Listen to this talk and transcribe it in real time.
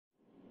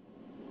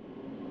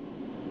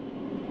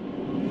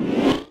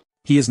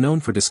He is known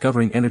for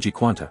discovering energy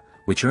quanta,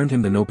 which earned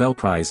him the Nobel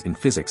Prize in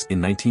Physics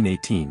in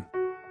 1918.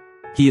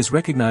 He is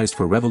recognized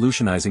for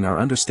revolutionizing our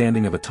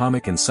understanding of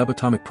atomic and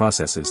subatomic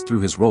processes through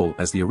his role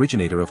as the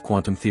originator of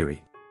quantum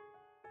theory.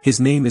 His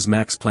name is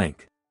Max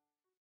Planck.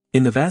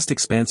 In the vast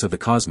expanse of the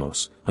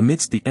cosmos,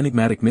 amidst the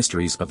enigmatic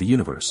mysteries of the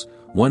universe,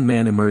 one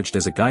man emerged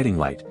as a guiding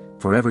light,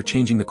 forever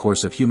changing the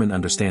course of human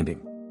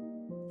understanding.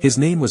 His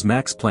name was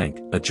Max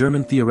Planck, a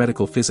German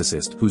theoretical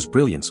physicist whose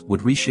brilliance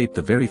would reshape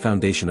the very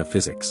foundation of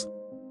physics.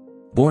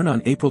 Born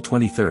on April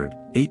 23,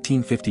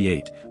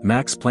 1858,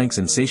 Max Planck's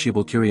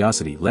insatiable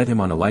curiosity led him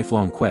on a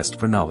lifelong quest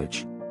for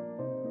knowledge.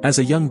 As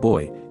a young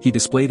boy, he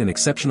displayed an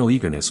exceptional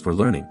eagerness for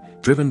learning,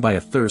 driven by a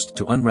thirst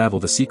to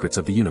unravel the secrets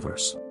of the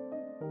universe.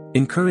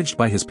 Encouraged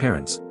by his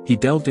parents, he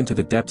delved into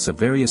the depths of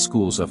various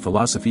schools of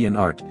philosophy and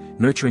art,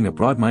 nurturing a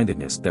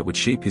broad-mindedness that would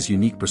shape his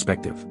unique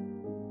perspective.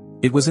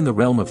 It was in the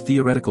realm of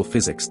theoretical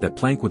physics that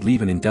Planck would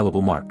leave an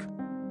indelible mark.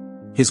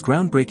 His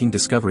groundbreaking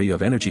discovery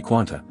of energy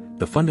quanta,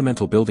 the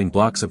fundamental building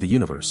blocks of the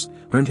universe,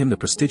 earned him the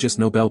prestigious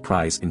Nobel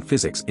Prize in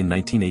Physics in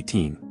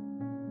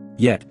 1918.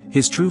 Yet,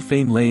 his true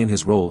fame lay in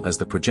his role as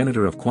the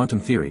progenitor of quantum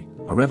theory,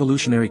 a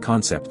revolutionary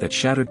concept that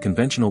shattered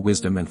conventional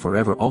wisdom and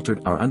forever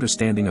altered our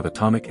understanding of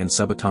atomic and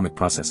subatomic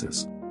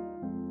processes.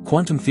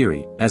 Quantum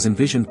theory, as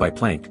envisioned by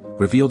Planck,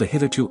 revealed a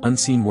hitherto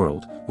unseen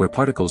world, where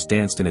particles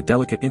danced in a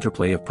delicate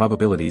interplay of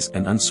probabilities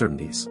and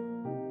uncertainties.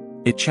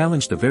 It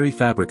challenged the very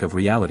fabric of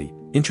reality,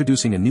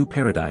 introducing a new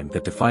paradigm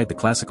that defied the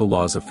classical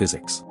laws of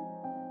physics.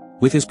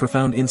 With his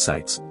profound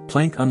insights,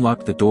 Planck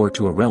unlocked the door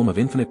to a realm of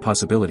infinite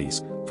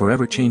possibilities,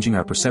 forever changing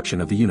our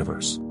perception of the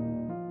universe.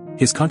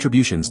 His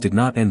contributions did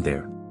not end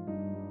there.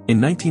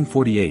 In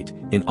 1948,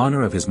 in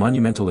honor of his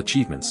monumental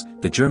achievements,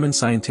 the German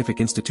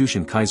scientific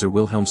institution Kaiser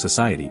Wilhelm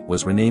Society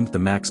was renamed the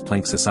Max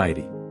Planck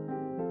Society.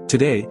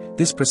 Today,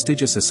 this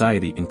prestigious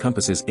society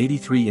encompasses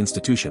 83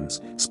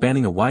 institutions,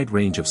 spanning a wide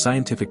range of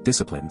scientific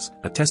disciplines,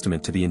 a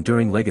testament to the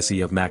enduring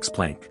legacy of Max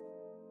Planck.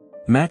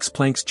 Max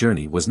Planck's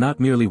journey was not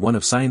merely one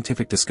of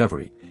scientific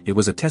discovery, it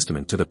was a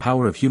testament to the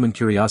power of human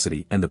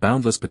curiosity and the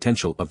boundless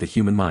potential of the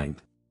human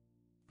mind.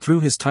 Through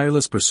his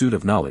tireless pursuit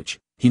of knowledge,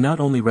 he not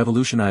only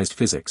revolutionized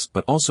physics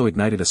but also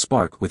ignited a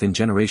spark within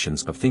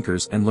generations of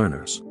thinkers and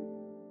learners.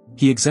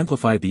 He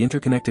exemplified the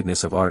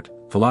interconnectedness of art,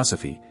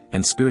 philosophy,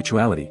 and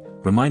spirituality,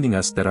 reminding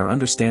us that our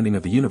understanding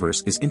of the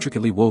universe is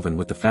intricately woven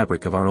with the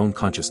fabric of our own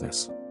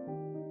consciousness.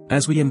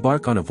 As we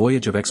embark on a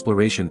voyage of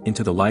exploration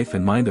into the life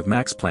and mind of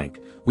Max Planck,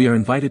 we are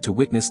invited to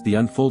witness the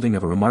unfolding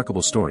of a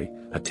remarkable story,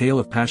 a tale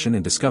of passion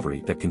and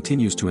discovery that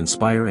continues to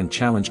inspire and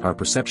challenge our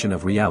perception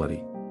of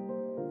reality.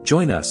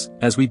 Join us,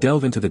 as we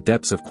delve into the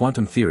depths of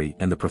quantum theory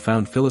and the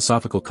profound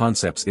philosophical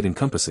concepts it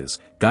encompasses,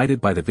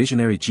 guided by the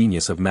visionary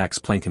genius of Max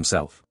Planck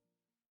himself.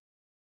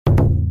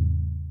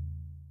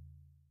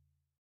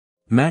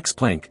 Max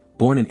Planck,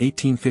 born in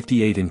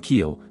 1858 in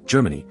Kiel,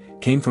 Germany,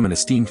 came from an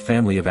esteemed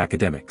family of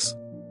academics.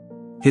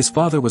 His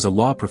father was a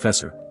law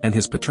professor, and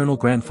his paternal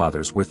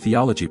grandfathers were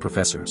theology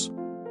professors.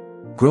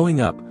 Growing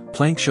up,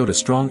 Planck showed a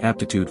strong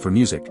aptitude for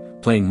music,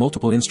 playing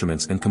multiple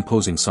instruments and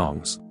composing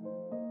songs.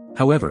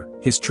 However,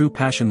 his true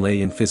passion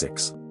lay in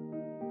physics.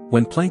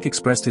 When Planck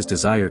expressed his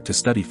desire to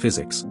study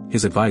physics,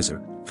 his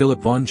advisor, Philip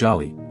von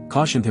Jolly,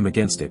 cautioned him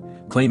against it,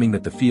 claiming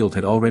that the field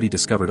had already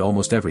discovered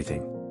almost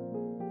everything.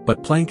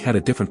 But Planck had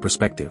a different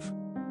perspective.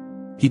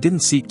 He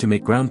didn't seek to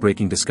make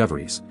groundbreaking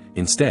discoveries,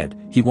 instead,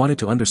 he wanted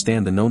to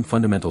understand the known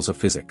fundamentals of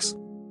physics.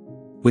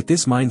 With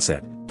this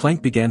mindset,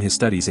 Planck began his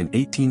studies in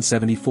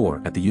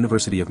 1874 at the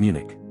University of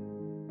Munich.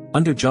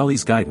 Under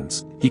Jolly's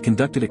guidance, he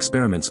conducted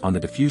experiments on the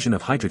diffusion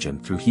of hydrogen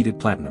through heated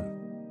platinum.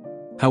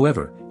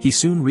 However, he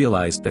soon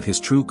realized that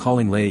his true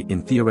calling lay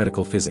in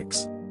theoretical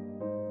physics.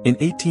 In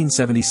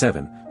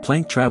 1877,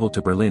 Planck traveled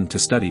to Berlin to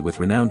study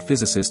with renowned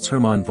physicists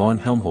Hermann von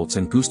Helmholtz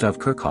and Gustav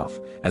Kirchhoff,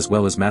 as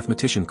well as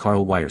mathematician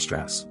Karl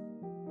Weierstrass.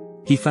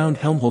 He found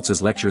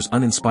Helmholtz's lectures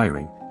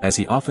uninspiring, as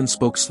he often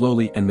spoke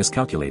slowly and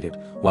miscalculated,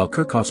 while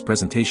Kirchhoff's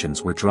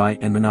presentations were dry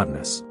and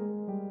monotonous.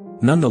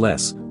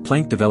 Nonetheless,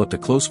 Planck developed a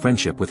close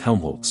friendship with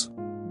Helmholtz.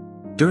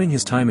 During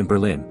his time in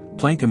Berlin,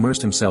 Planck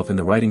immersed himself in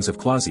the writings of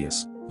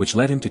Clausius, which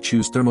led him to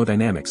choose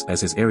thermodynamics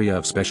as his area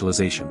of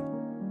specialization.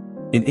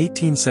 In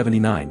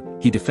 1879,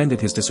 he defended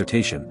his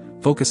dissertation,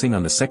 focusing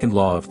on the second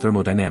law of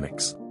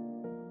thermodynamics.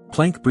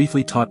 Planck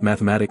briefly taught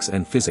mathematics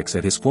and physics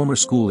at his former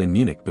school in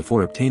Munich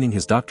before obtaining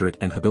his doctorate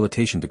and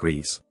habilitation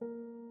degrees.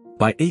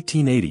 By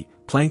 1880,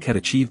 Planck had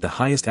achieved the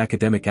highest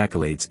academic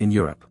accolades in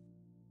Europe.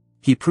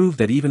 He proved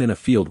that even in a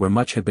field where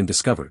much had been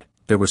discovered,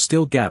 there were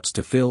still gaps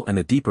to fill and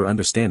a deeper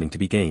understanding to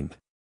be gained.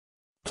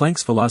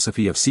 Planck's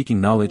philosophy of seeking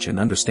knowledge and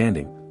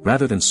understanding,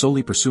 rather than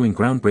solely pursuing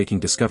groundbreaking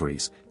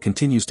discoveries,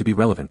 continues to be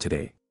relevant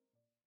today.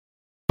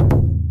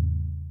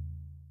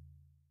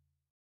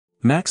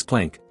 Max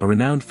Planck, a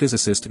renowned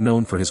physicist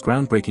known for his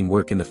groundbreaking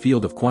work in the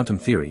field of quantum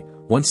theory,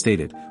 once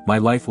stated, "My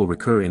life will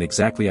recur in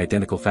exactly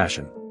identical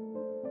fashion."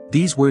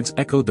 These words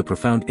echoed the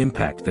profound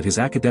impact that his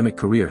academic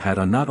career had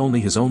on not only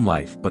his own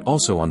life but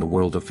also on the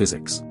world of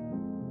physics.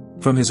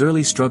 From his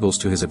early struggles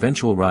to his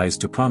eventual rise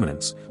to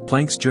prominence,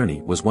 Planck's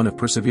journey was one of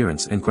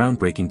perseverance and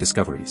groundbreaking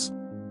discoveries.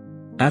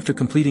 After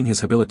completing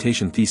his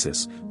habilitation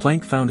thesis,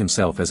 Planck found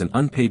himself as an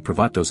unpaid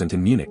Privatdozent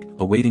in Munich,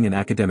 awaiting an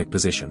academic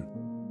position.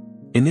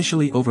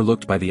 Initially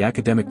overlooked by the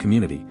academic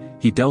community,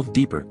 he delved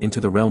deeper into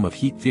the realm of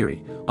heat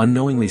theory,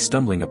 unknowingly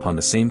stumbling upon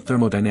the same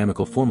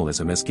thermodynamical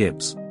formalism as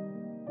Gibbs.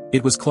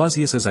 It was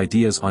Clausius's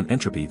ideas on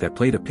entropy that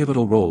played a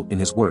pivotal role in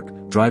his work,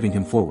 driving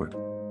him forward.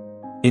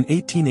 In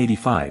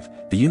 1885,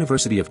 the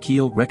University of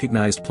Kiel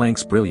recognized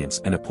Planck's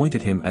brilliance and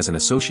appointed him as an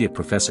associate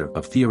professor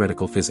of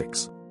theoretical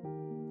physics.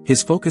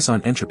 His focus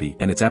on entropy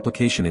and its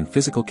application in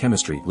physical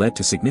chemistry led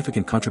to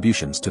significant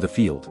contributions to the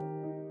field.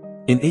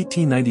 In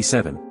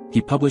 1897,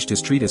 he published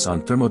his treatise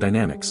on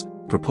thermodynamics,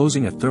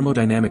 proposing a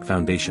thermodynamic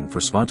foundation for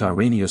Svante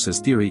Arrhenius's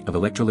theory of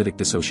electrolytic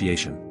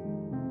dissociation.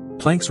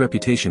 Planck's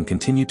reputation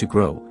continued to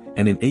grow,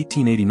 and in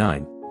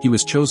 1889, he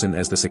was chosen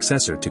as the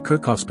successor to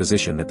Kirchhoff's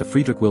position at the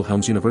Friedrich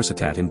Wilhelms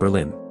Universität in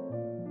Berlin.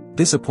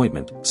 This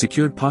appointment,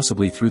 secured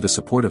possibly through the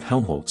support of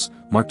Helmholtz,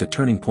 marked a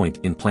turning point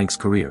in Planck's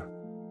career.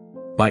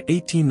 By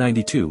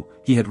 1892,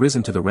 he had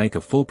risen to the rank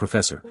of full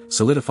professor,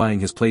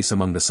 solidifying his place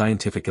among the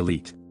scientific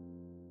elite.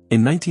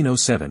 In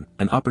 1907,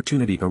 an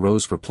opportunity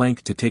arose for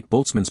Planck to take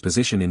Boltzmann's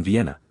position in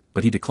Vienna,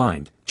 but he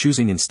declined,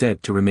 choosing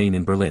instead to remain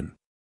in Berlin.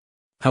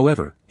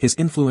 However, his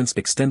influence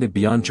extended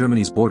beyond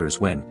Germany's borders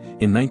when,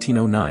 in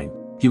 1909,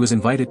 he was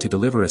invited to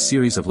deliver a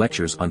series of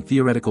lectures on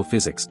theoretical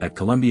physics at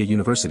Columbia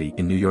University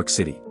in New York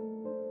City.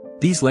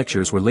 These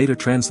lectures were later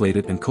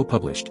translated and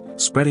co-published,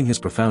 spreading his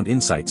profound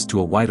insights to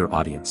a wider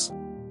audience.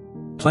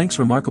 Planck's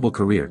remarkable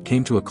career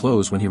came to a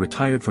close when he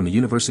retired from the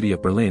University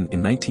of Berlin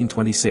in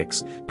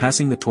 1926,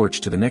 passing the torch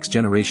to the next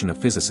generation of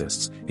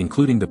physicists,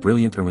 including the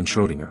brilliant Erwin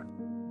Schrödinger.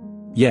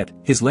 Yet,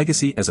 his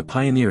legacy as a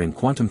pioneer in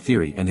quantum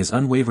theory and his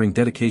unwavering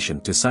dedication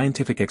to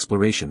scientific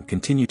exploration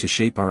continue to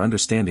shape our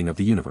understanding of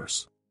the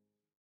universe.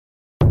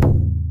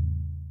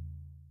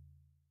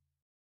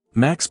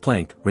 Max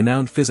Planck,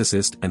 renowned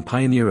physicist and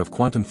pioneer of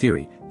quantum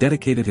theory,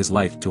 dedicated his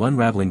life to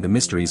unraveling the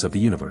mysteries of the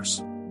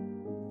universe.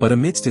 But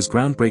amidst his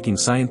groundbreaking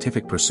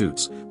scientific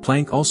pursuits,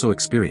 Planck also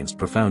experienced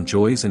profound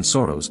joys and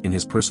sorrows in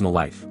his personal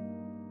life.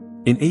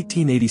 In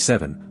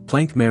 1887,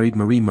 Planck married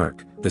Marie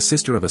Merck, the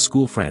sister of a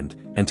school friend,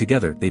 and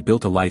together they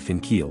built a life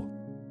in Kiel.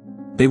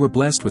 They were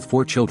blessed with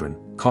 4 children,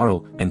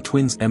 Karl, and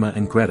twins Emma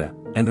and Greta,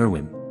 and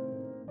Erwin.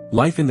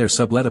 Life in their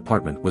sublet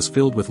apartment was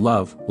filled with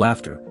love,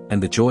 laughter,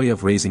 and the joy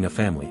of raising a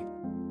family.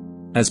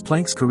 As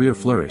Planck's career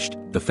flourished,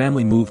 the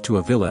family moved to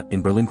a villa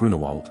in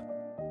Berlin-Grunewald.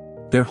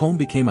 Their home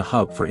became a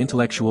hub for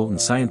intellectual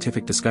and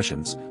scientific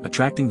discussions,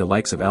 attracting the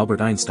likes of Albert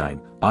Einstein,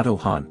 Otto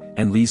Hahn,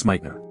 and Lise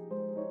Meitner.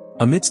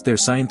 Amidst their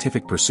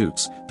scientific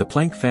pursuits, the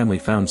Planck family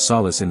found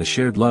solace in the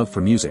shared love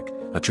for music,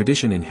 a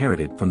tradition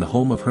inherited from the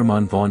home of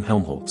Hermann von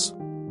Helmholtz.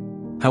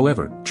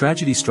 However,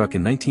 tragedy struck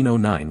in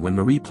 1909 when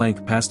Marie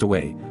Planck passed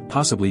away,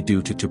 possibly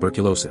due to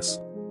tuberculosis.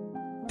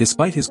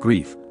 Despite his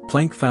grief,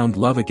 Planck found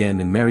love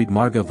again and married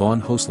Marga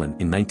von Hoesslin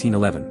in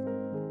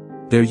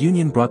 1911. Their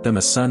union brought them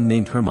a son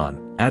named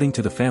Hermann, adding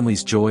to the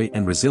family's joy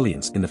and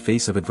resilience in the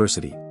face of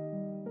adversity.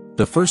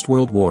 The First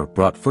World War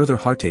brought further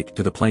heartache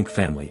to the Planck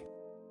family.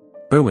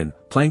 Erwin,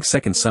 Planck's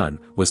second son,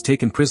 was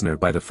taken prisoner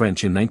by the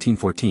French in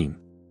 1914.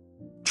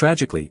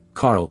 Tragically,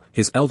 Karl,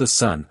 his eldest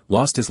son,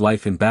 lost his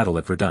life in battle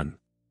at Verdun.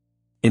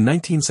 In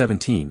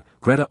 1917,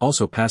 Greta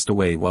also passed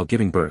away while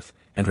giving birth,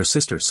 and her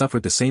sister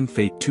suffered the same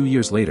fate 2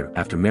 years later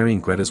after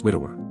marrying Greta's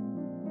widower.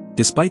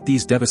 Despite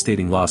these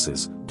devastating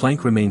losses,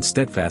 Planck remained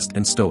steadfast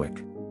and stoic.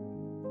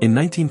 In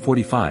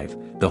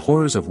 1945, the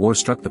horrors of war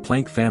struck the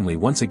Planck family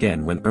once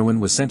again when Erwin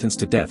was sentenced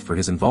to death for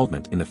his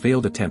involvement in a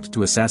failed attempt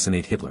to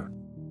assassinate Hitler.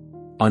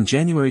 On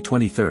January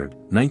 23,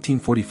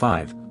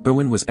 1945,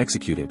 Erwin was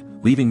executed,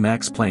 leaving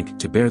Max Planck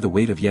to bear the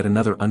weight of yet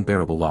another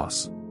unbearable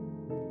loss.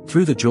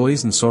 Through the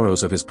joys and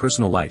sorrows of his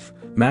personal life,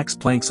 Max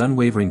Planck's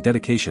unwavering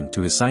dedication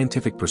to his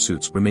scientific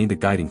pursuits remained a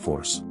guiding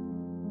force.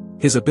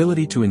 His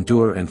ability to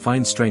endure and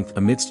find strength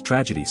amidst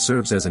tragedy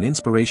serves as an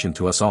inspiration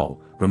to us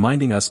all,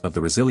 reminding us of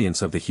the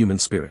resilience of the human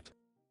spirit.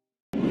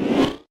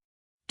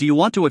 Do you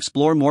want to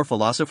explore more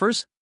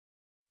philosophers?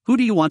 Who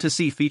do you want to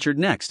see featured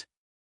next?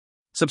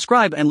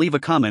 Subscribe and leave a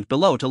comment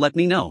below to let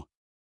me know.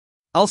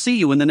 I'll see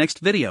you in the next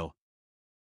video.